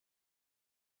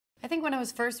I think when I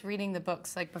was first reading the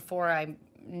books, like before I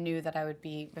knew that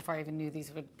before I even knew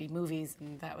these would be movies,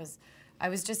 and I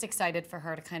was just excited for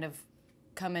her to kind of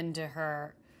come into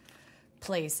her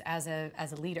place as a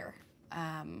leader,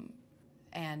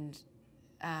 and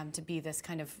to be this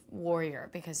kind of warrior,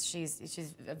 because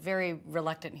she's a very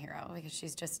reluctant hero, because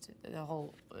she's just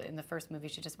in the first movie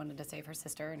she just wanted to save her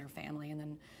sister and her family, and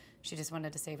then she just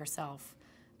wanted to save herself,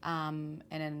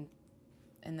 and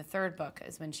in the third book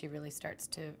is when she really starts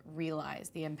to realize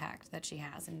the impact that she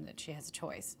has and that she has a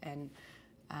choice and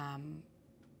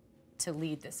to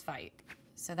lead this fight.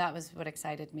 So that was what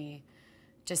excited me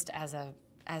just as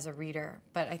a reader.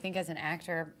 But I think as an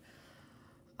actor,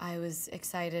 I was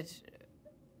excited,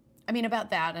 I mean,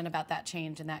 about that and about that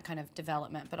change and that kind of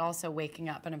development, but also waking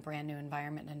up in a brand new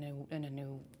environment, in a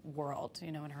new world,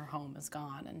 you know, and her home is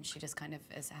gone and she just kind of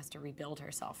has to rebuild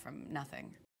herself from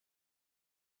nothing.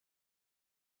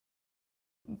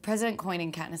 President Coin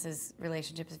and Katniss's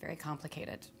relationship is very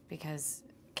complicated because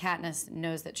Katniss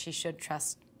knows that she should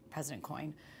trust President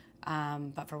Coin,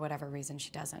 but for whatever reason she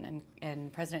doesn't.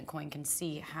 And President Coin can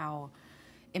see how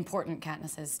important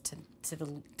Katniss is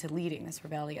to leading this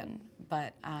rebellion,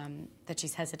 but that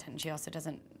she's hesitant. She also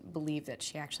doesn't believe that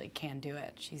she actually can do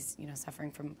it. She's, you know,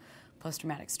 suffering from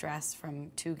post-traumatic stress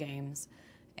from 2 games,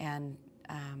 and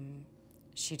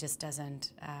she just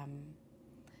doesn't.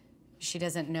 She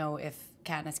doesn't know if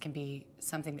Katniss can be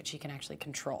something that she can actually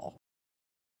control.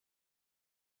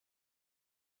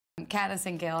 Katniss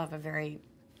and Gale have a very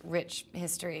rich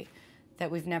history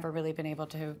that we've never really been able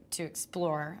to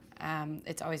explore.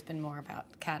 It's always been more about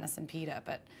Katniss and Peeta,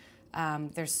 but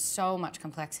there's so much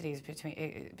complexities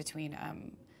between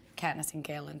Katniss and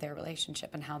Gale and their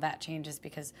relationship and how that changes,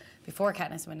 because before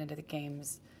Katniss went into the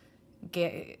games,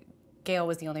 Gale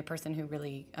was the only person who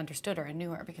really understood her and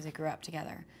knew her because they grew up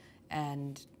together.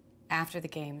 And after the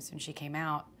games, when she came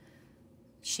out,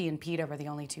 she and Peeta were the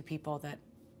only 2 people that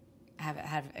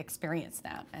have experienced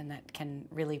that and that can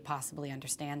really possibly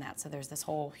understand that. So there's this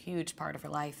whole huge part of her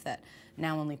life that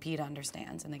now only Peeta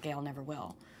understands and that Gale never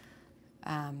will.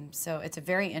 So it's a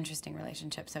very interesting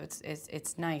relationship. So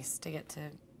it's nice to get to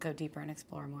go deeper and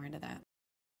explore more into that.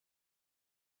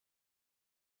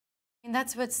 And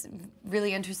that's what's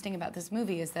really interesting about this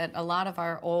movie, is that a lot of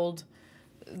our old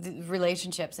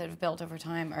relationships that have built over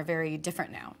time are very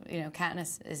different now. You know,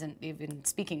 Katniss isn't even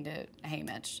speaking to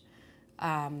Haymitch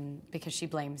because she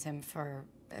blames him for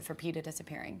Peeta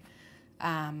disappearing.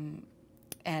 And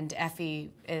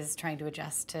Effie is trying to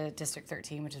adjust to District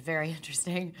 13, which is very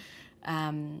interesting.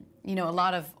 You know, a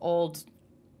lot of old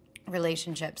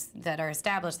relationships that are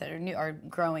established, that are new, are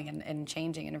growing and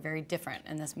changing and are very different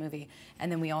in this movie.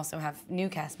 And then we also have new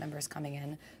cast members coming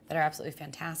in that are absolutely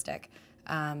fantastic.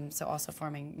 So also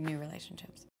forming new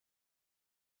relationships.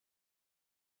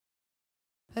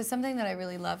 But something that I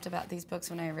really loved about these books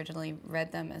when I originally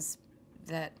read them is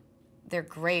that they're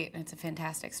great and it's a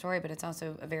fantastic story, but it's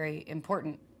also a very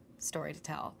important story to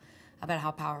tell about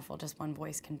how powerful just one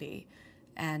voice can be.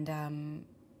 And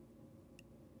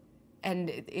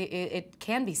it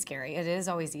can be scary. It is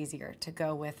always easier to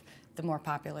go with the more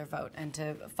popular vote and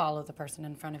to follow the person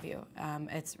in front of you.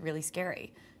 It's really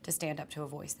scary to stand up to a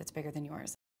voice that's bigger than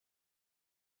yours.